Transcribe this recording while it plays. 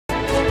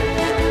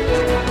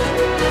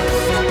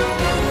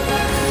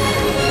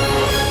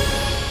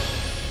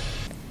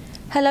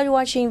Hello, you're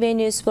watching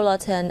Vnews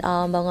Bulletin.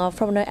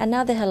 From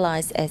another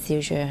headlines as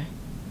usual.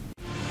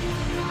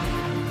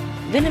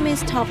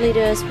 Vietnamese top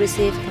leaders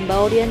receive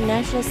Cambodian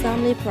National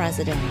Assembly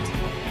President.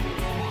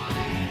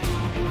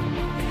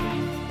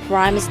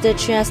 Prime Minister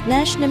chairs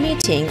national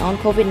meeting on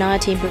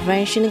COVID-19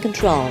 prevention and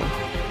control.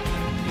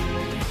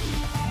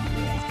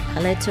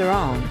 And later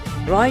on,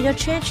 royal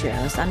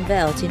gestures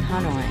unveiled in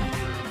Hanoi.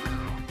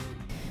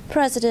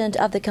 President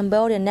of the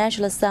Cambodian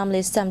National Assembly,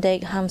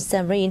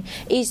 Thăm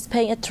is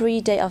paying a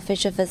 3-day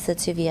official visit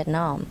to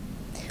Vietnam.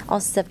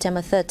 On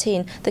September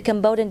 13, the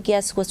Cambodian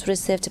guest was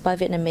received by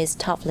Vietnamese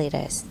top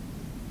leaders.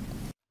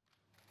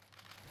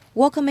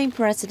 Welcoming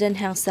President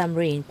Heng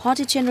Samrin,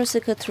 Party General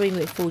Secretary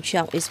Nguyễn Phú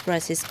Trọng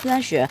expressed his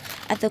pleasure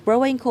at the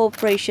growing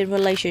cooperation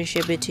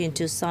relationship between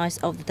two sides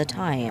of the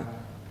time.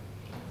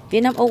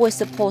 Vietnam always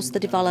supports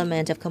the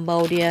development of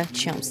Cambodia,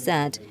 Trọng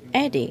said,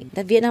 adding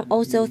that Vietnam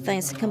also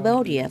thanks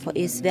Cambodia for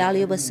its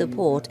valuable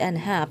support and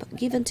help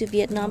given to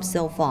Vietnam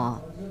so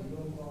far.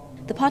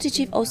 The party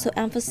chief also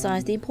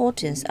emphasized the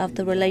importance of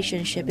the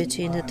relationship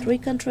between the three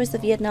countries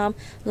of Vietnam,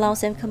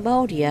 Laos and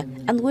Cambodia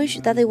and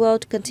wished that they will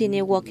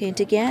continue working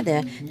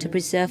together to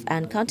preserve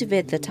and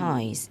cultivate the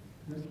ties.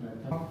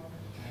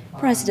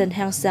 President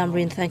Heng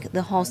Samrin thanked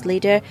the host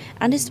leader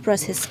and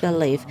expressed his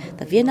belief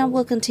that Vietnam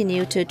will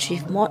continue to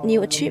achieve more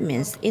new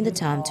achievements in the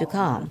time to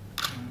come.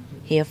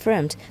 He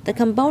affirmed that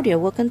Cambodia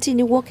will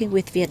continue working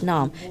with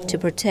Vietnam to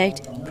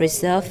protect,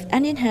 preserve,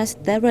 and enhance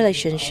their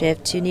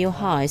relationship to new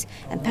heights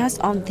and pass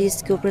on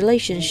this good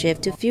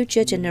relationship to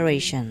future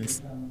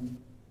generations.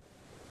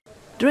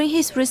 During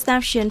his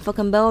reception for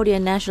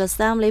Cambodian National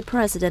Assembly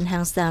President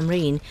Heng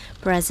Samrin,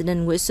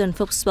 President Nguyễn Xuân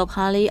Phúc spoke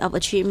highly of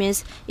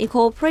achievements in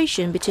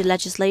cooperation between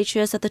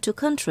legislatures of the two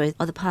countries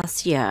over the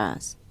past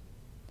years.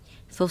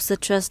 Phúc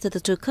suggested the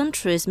two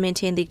countries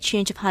maintain the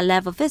exchange of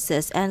high-level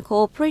visits and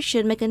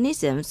cooperation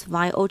mechanisms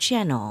via all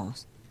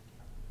channels.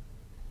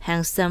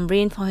 Heng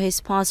Samrin, for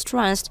his part,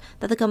 stressed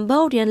that the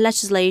Cambodian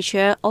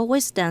legislature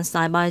always stands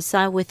side by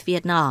side with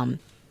Vietnam.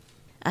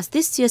 As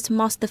this year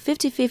marks the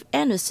 55th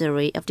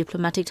anniversary of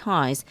diplomatic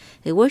ties,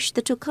 he wished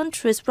the two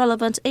countries'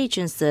 relevant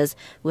agencies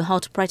will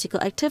hold practical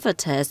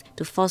activities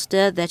to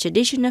foster their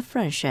traditional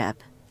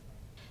friendship.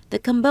 The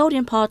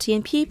Cambodian party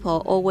and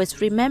people always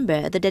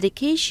remember the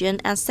dedication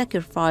and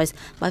sacrifice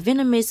by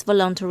Vietnamese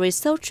voluntary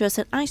soldiers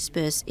and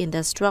experts in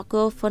the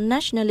struggle for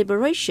national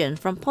liberation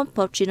from Pol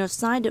Pot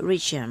genocide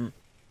regime.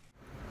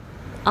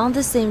 On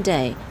the same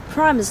day,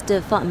 Prime Minister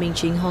Phạm Minh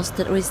Chính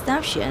hosted a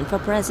reception for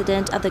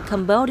President of the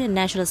Cambodian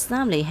National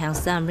Assembly Heng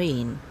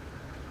Samrin.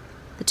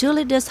 The two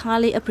leaders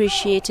highly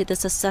appreciated the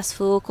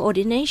successful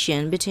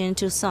coordination between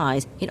two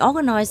sides in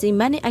organizing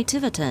many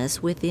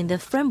activities within the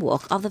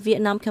framework of the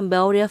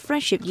Vietnam-Cambodia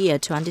Friendship Year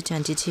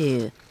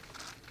 2022.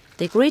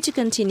 They agreed to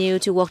continue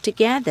to work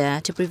together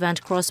to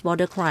prevent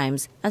cross-border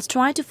crimes and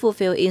try to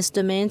fulfill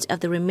instruments of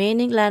the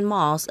remaining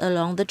landmarks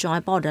along the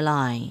joint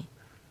borderline.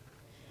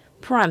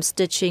 Prime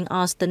Minister Chính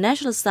asked the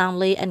National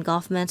Assembly and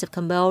government of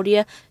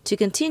Cambodia to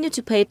continue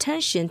to pay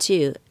attention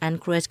to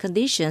and create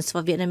conditions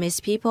for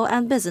Vietnamese people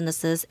and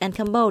businesses in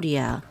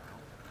Cambodia.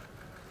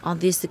 On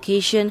this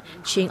occasion,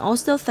 Chính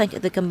also thanked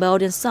the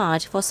Cambodian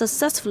side for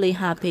successfully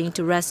helping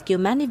to rescue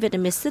many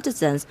Vietnamese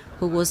citizens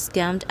who were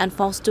scammed and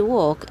forced to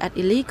work at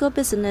illegal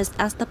business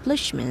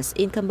establishments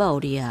in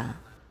Cambodia.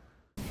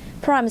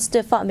 Prime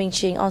Minister Phạm Minh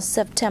Chính on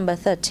September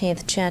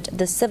 13th chaired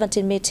the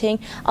 17th meeting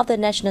of the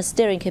National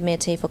Steering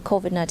Committee for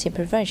COVID-19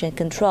 Prevention and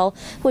Control,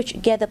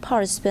 which gathered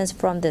participants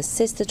from the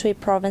 63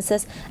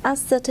 provinces and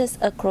cities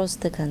across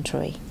the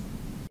country.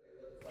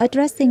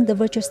 Addressing the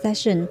virtual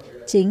session,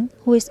 Chính,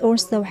 who is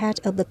also head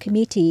of the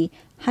committee,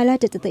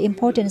 highlighted the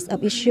importance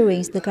of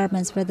issuing the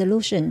government's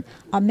resolution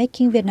on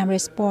making Vietnam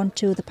respond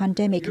to the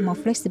pandemic more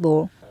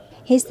flexible.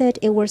 He said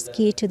it was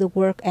key to the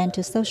work and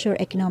to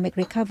socio-economic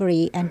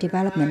recovery and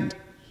development.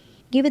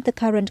 Given the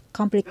current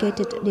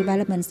complicated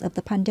developments of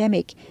the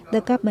pandemic, the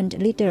government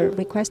leader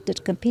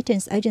requested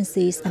competent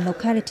agencies and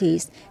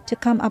localities to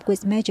come up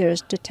with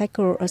measures to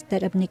tackle a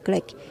state of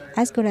neglect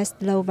as well as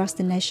slow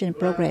vaccination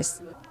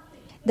progress.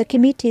 The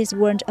committees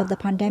warned of the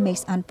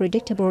pandemic's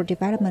unpredictable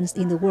developments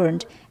in the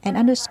world and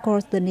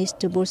underscored the need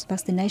to boost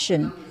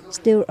vaccination,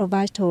 still a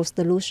vital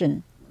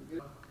solution.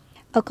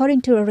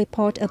 According to a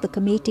report of the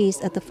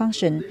committees at the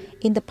function,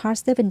 in the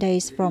past 7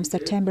 days from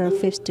September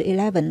 5th to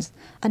 11th,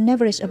 an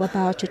average of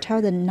about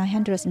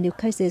 2,900 new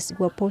cases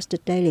were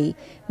posted daily,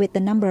 with the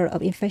number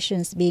of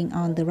infections being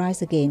on the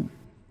rise again.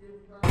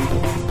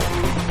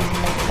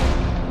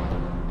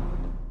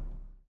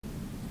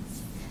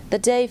 The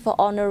day for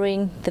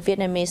honoring the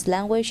Vietnamese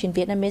language in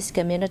Vietnamese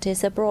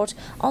communities abroad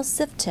on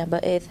September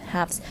 8th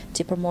helps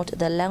to promote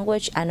the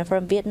language and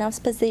affirm Vietnam's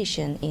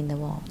position in the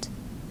world.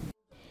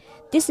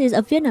 This is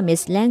a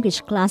Vietnamese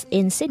language class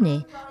in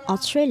Sydney,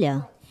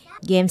 Australia.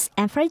 Games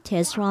and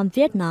varieties from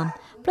Vietnam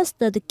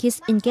foster the kids'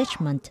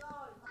 engagement.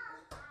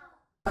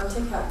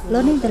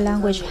 Learning the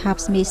language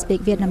helps me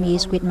speak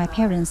Vietnamese with my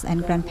parents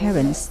and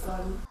grandparents.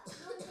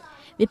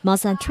 With more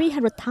than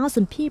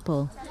 300,000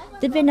 people,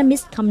 the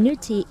Vietnamese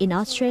community in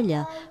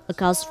Australia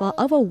accounts for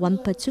over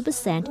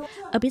 1.2%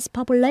 of its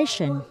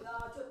population.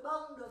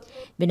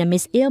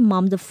 Vietnamese is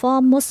among the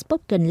 4 most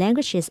spoken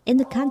languages in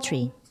the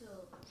country.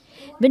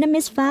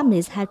 Vietnamese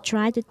families have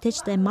tried to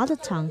teach their mother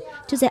tongue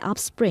to their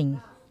offspring.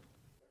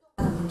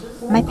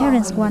 My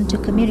parents want to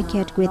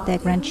communicate with their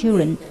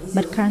grandchildren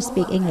but can't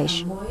speak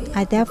English.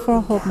 I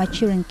therefore hope my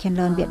children can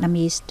learn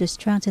Vietnamese to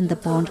strengthen the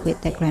bond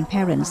with their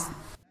grandparents.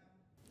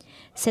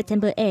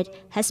 September 8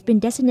 has been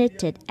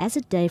designated as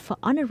a day for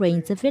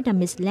honoring the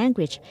Vietnamese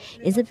language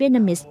in the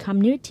Vietnamese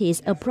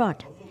communities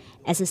abroad,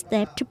 as a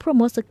step to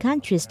promote the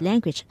country's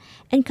language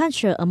and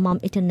culture among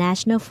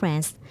international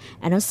friends,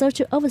 and also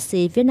to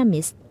oversee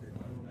Vietnamese.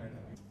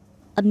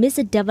 Amidst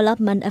the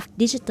development of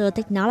digital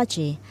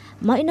technology,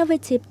 more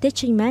innovative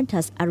teaching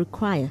methods are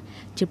required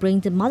to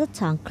bring the mother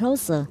tongue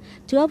closer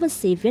to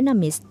overseas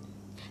Vietnamese,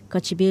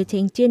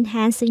 contributing to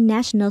enhancing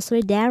national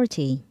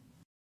solidarity.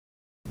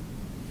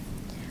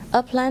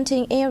 A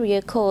planting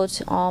area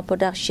code or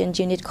production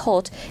unit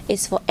code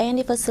is for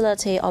any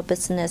facility or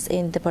business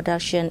in the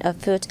production of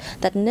food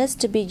that needs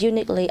to be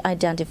uniquely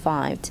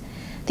identified.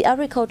 The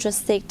agricultural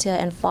sector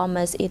and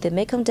farmers in the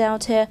Mekong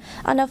Delta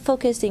are now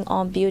focusing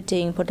on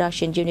building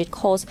production unit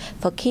codes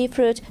for key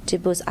fruit to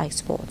boost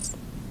exports.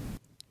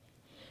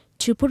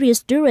 To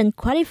produce durian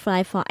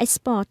qualified for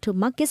export to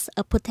markets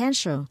of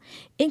potential,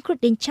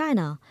 including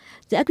China,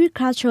 the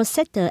agricultural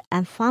sector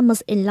and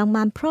farmers in Long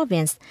An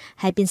province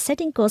have been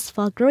setting goals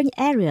for growing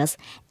areas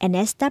and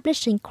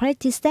establishing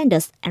quality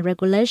standards and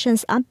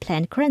regulations on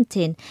plant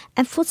quarantine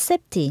and food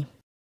safety.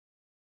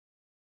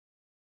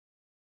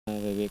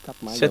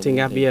 Setting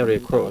up area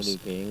codes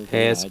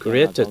has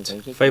created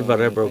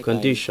favorable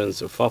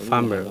conditions for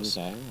farmers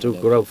to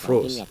grow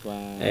fruits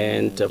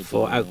and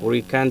for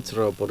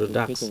agricultural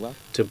products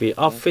to be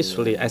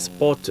officially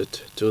exported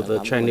to the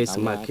Chinese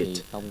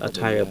market at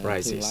higher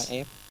prices.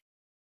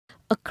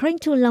 According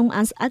to Long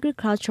An's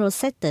agricultural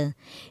sector,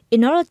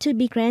 in order to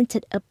be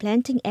granted a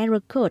planting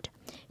area code,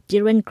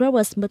 durian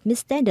growers must meet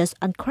standards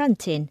on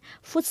quarantine,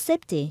 food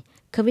safety,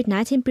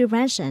 COVID-19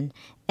 prevention,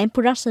 and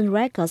production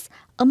records,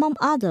 among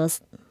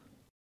others.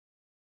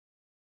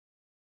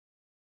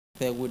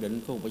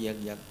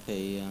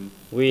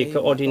 We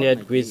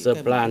coordinate with the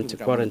plant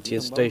quarantine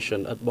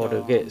station at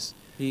border gates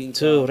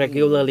to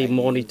regularly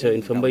monitor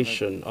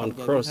information on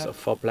crops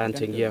for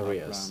planting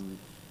areas.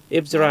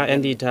 If there are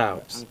any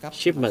doubts,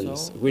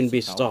 shipments will be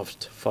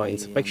stopped for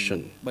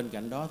inspection.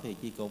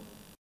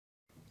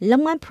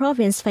 Long An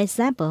province, for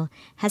example,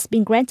 has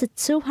been granted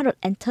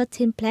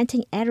 213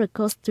 planting area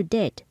codes to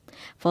date,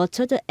 for a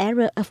total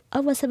area of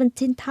over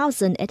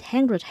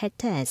 17,800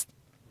 hectares.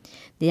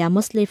 They are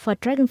mostly for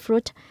dragon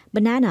fruit,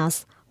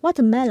 bananas,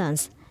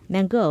 watermelons,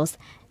 mangoes,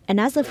 and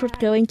other fruit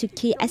going to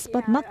key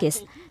export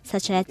markets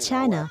such as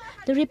China,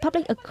 the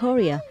Republic of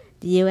Korea,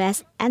 the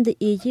US, and the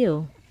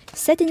EU.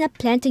 Setting up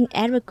planting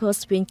area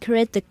codes will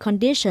create the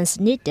conditions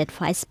needed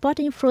for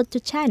exporting fruit to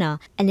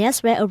China and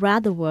elsewhere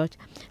around the world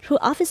through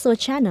official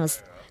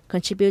channels,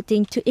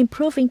 contributing to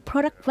improving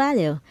product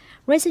value,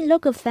 raising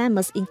local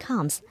farmers'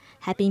 incomes,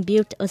 having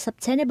built a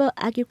sustainable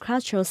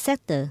agricultural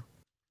sector.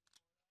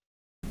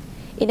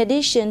 In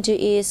addition to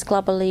its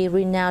globally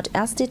renowned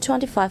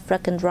ST25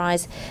 fragrant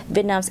rice,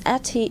 Vietnam's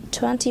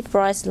ST20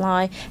 rice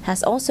line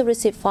has also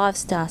received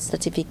 5-star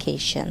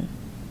certification.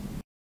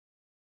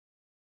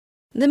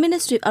 The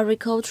Ministry of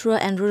Agriculture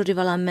and Rural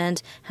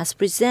Development has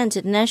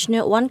presented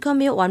National One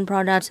Commune One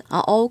Product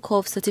or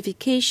OCOP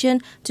certification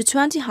to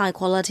 20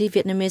 high-quality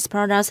Vietnamese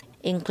products,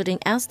 including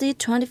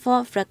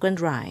ST24 fragrant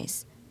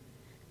rice.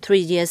 3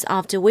 years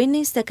after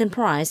winning second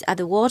prize at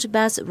the World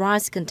Best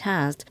Rice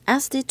Contest,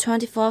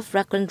 ST24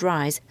 fragrant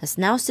rice has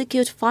now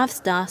secured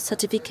 5-star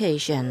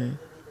certification.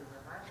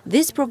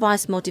 This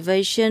provides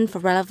motivation for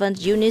relevant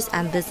units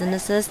and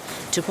businesses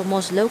to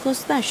promote local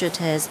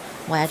specialties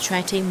while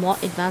attracting more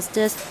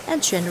investors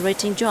and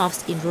generating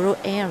jobs in rural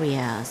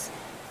areas.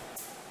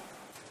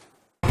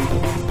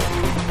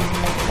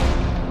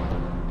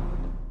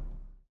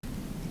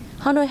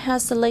 Hanoi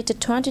has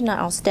selected 29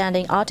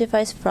 outstanding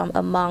artifacts from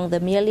among the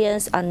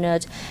millions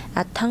unearthed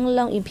at Thăng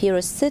Long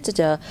Imperial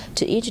Citadel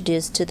to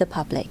introduce to the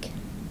public.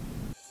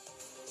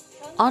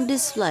 On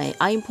display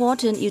are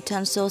important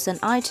utensils and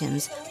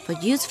items for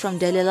use from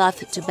daily life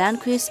to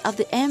banquets of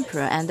the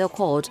emperor and the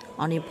court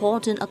on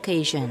important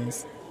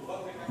occasions.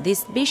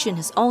 This exhibition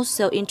has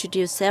also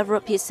introduced several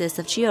pieces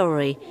of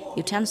jewelry,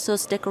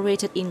 utensils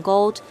decorated in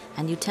gold,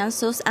 and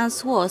utensils and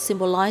swords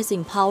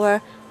symbolizing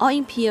power or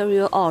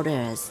imperial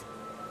orders.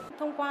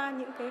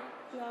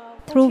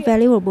 Through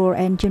valuable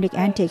and unique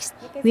antiques,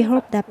 we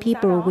hope that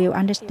people will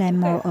understand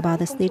more about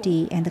the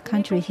city and the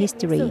country's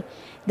history.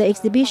 The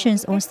exhibition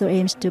also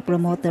aims to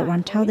promote the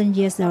 1,000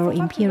 years old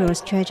imperial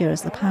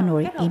treasures of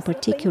Hanoi in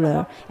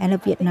particular and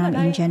of Vietnam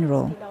in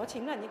general.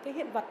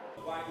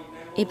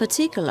 In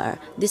particular,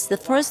 this is the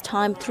first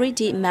time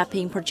 3D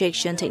mapping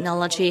projection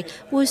technology,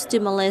 which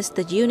stimulates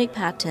the unique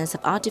patterns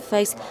of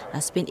artifacts,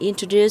 has been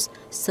introduced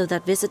so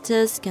that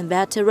visitors can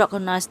better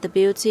recognize the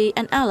beauty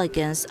and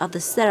elegance of the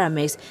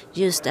ceramics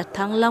used at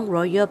Thăng Long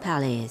Royal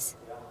Palace.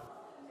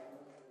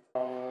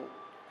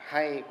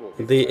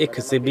 The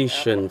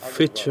exhibition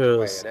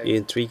features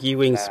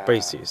intriguing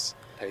spaces,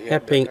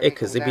 helping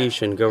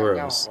exhibition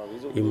goers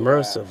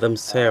immerse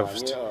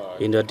themselves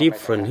in a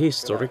different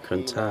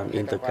historical time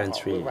in the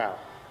country.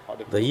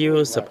 The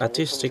use of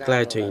artistic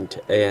lighting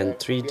and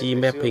 3D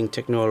mapping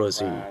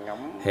technology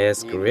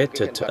has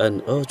created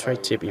an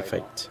attractive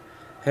effect,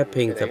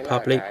 helping the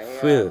public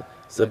feel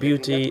the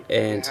beauty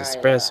and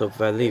special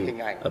value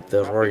of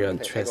the royal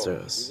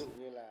treasures.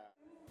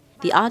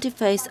 The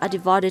artifacts are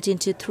divided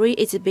into 3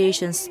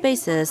 exhibition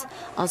spaces,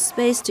 a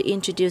space to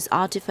introduce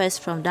artifacts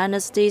from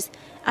dynasties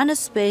and a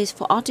space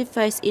for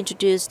artifacts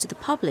introduced to the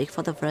public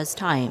for the first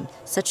time,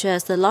 such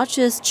as the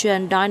largest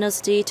Yuan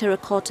dynasty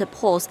terracotta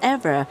pots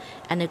ever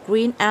and a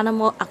green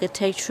animal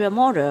architecture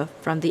model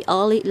from the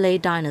early Lei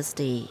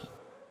dynasty.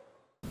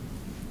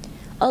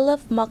 A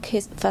Love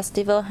Market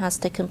Festival has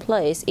taken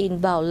place in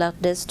Bảo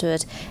Lạc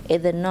district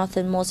in the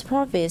northernmost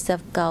province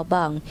of Cao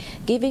Bằng,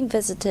 giving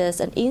visitors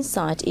an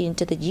insight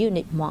into the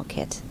unique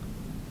market.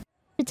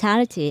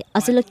 Hospitality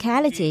as a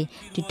locality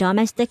to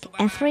domestic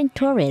and foreign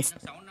tourists.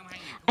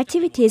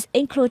 Activities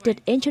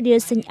included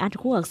introducing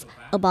artworks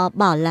about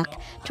Bảo Lạc,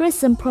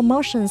 tourism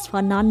promotions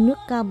for non-nước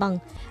Cao Bằng,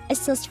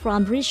 excerpts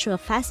from ritual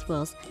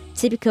festivals,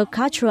 typical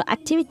cultural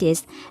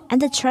activities,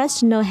 and the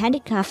traditional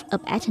handicraft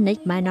of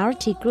ethnic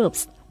minority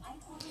groups.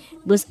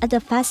 Booths at the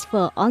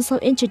festival also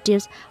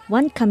introduced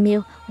one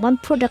camel, one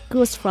product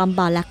goods from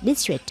Bảo Lạc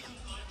district.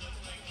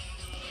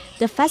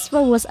 The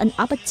festival was an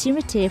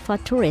opportunity for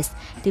tourists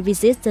to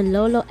visit the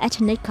Lolo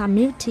ethnic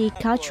community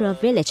cultural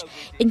village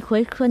in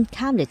Khuê Khuân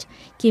Hamlet,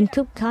 Kim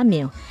Cúc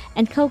Camel,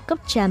 and Khâu Cốc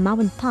Trà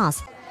Mountain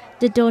Pass,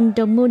 the Don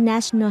Domu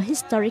National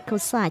Historical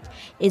Site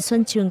in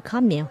Xuân Trường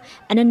Camel,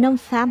 and a Nông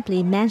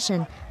family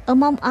mansion,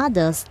 among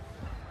others.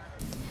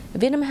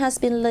 Vietnam has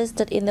been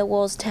listed in the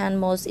world's 10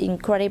 most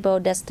incredible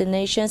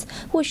destinations,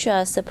 which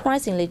are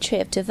surprisingly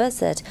cheap to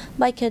visit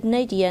by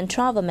Canadian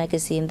travel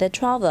magazine The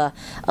Traveler,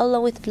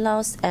 along with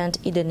Laos and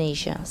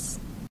Indonesia.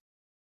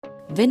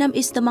 Vietnam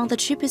is among the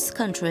cheapest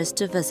countries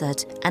to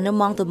visit and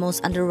among the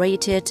most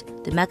underrated,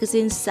 the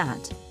magazine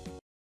said.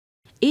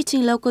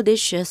 Eating local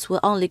dishes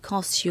will only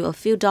cost you a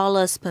few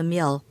dollars per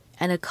meal,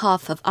 and a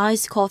cup of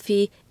iced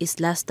coffee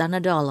is less than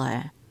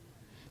 $1.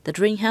 The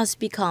drink has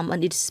become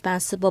an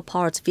indispensable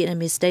part of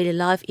Vietnamese daily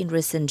life in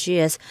recent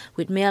years,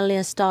 with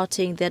millions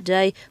starting their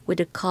day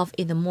with a cup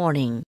in the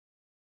morning.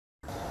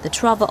 The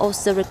travel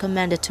also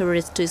recommended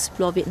tourists to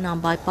explore Vietnam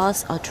by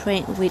bus or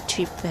train with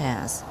cheap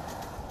fares.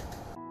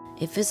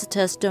 If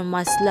visitors don't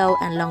mind slow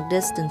and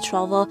long-distance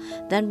travel,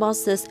 then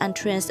buses and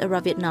trains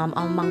around Vietnam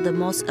are among the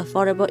most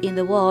affordable in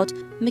the world,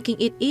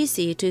 making it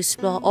easy to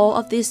explore all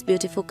of this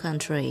beautiful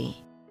country.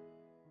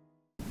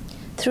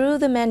 Through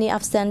the many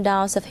ups and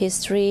downs of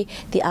history,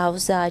 the Áo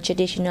Dài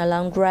traditional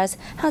long dress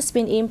has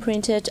been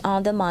imprinted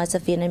on the minds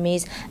of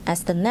Vietnamese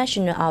as the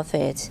national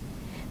outfit.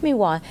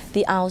 Meanwhile,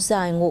 the Áo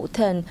Dài Ngũ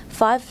Thân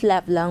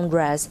 5-flap long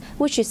dress,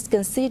 which is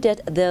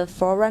considered the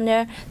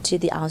forerunner to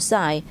the Áo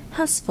Dài,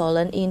 has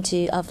fallen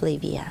into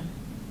oblivion.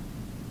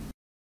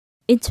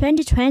 In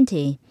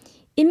 2020,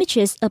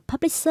 images of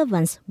public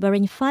servants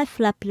wearing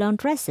 5-flap long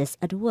dresses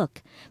at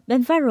work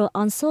went viral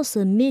on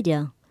social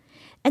media,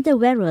 and the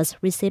wearers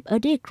received a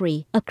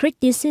degree of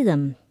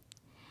criticism.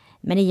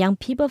 Many young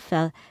people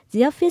felt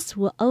the outfits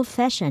were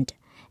old-fashioned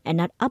and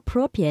not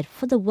appropriate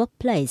for the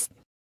workplace.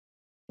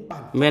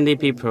 Many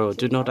people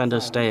do not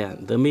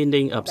understand the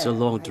meaning of the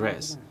long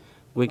dress,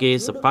 which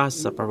is a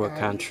part of our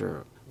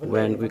culture.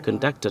 When we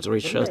conducted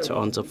research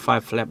on the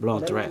 5-flap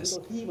long dress,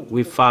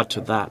 we found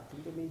that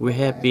we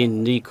have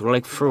been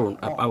neglectful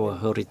of our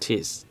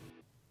heritage.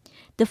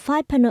 The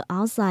 5-panel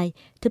áo dài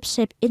took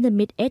shape in the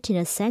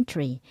mid-18th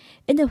century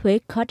in the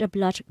Huế court of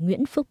Lord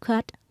Nguyễn Phúc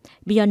Khất.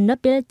 Beyond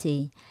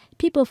nobility,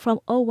 people from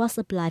all walks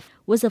of life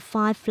wore a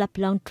 5-flap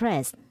long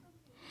dress.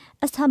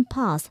 As time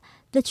passed,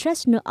 the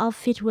traditional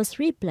outfit was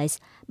replaced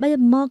by a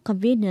more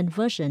convenient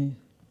version.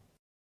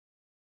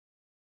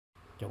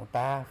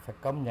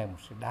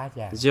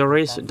 There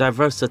is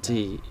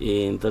diversity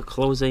in the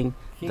clothing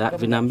that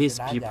Vietnamese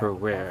people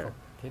wear,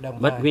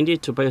 but we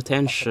need to pay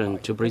attention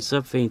to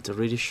preserving the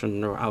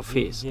traditional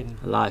outfits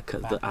like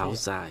the áo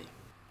dài.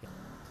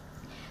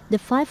 The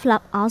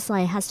 5-flap áo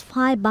dài has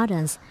 5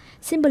 buttons,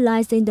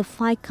 symbolizing the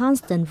 5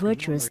 constant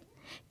virtues: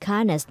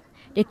 kindness,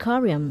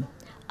 decorum,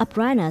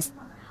 uprightness,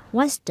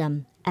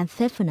 wisdom, and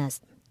faithfulness.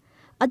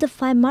 Are the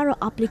 5 moral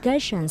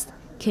obligations: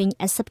 king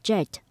and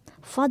subject,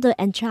 father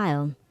and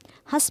child,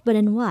 husband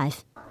and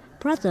wife,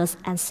 brothers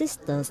and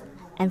sisters,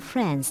 and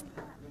friends.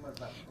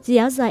 The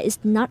áo dài is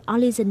not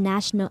only the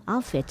national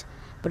outfit,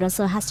 but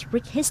also has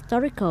rich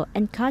historical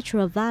and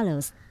cultural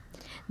values.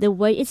 The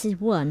way it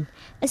is worn,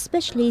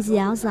 especially the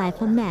áo dài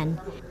for men,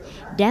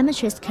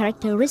 demonstrates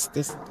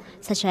characteristics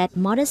such as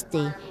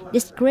modesty,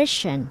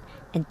 discretion,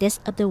 and that's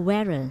of the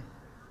weather.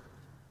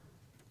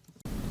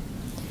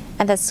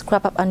 And that's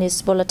wrap up our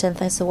news bulletin.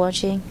 Thanks for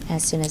watching,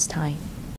 and see you next time.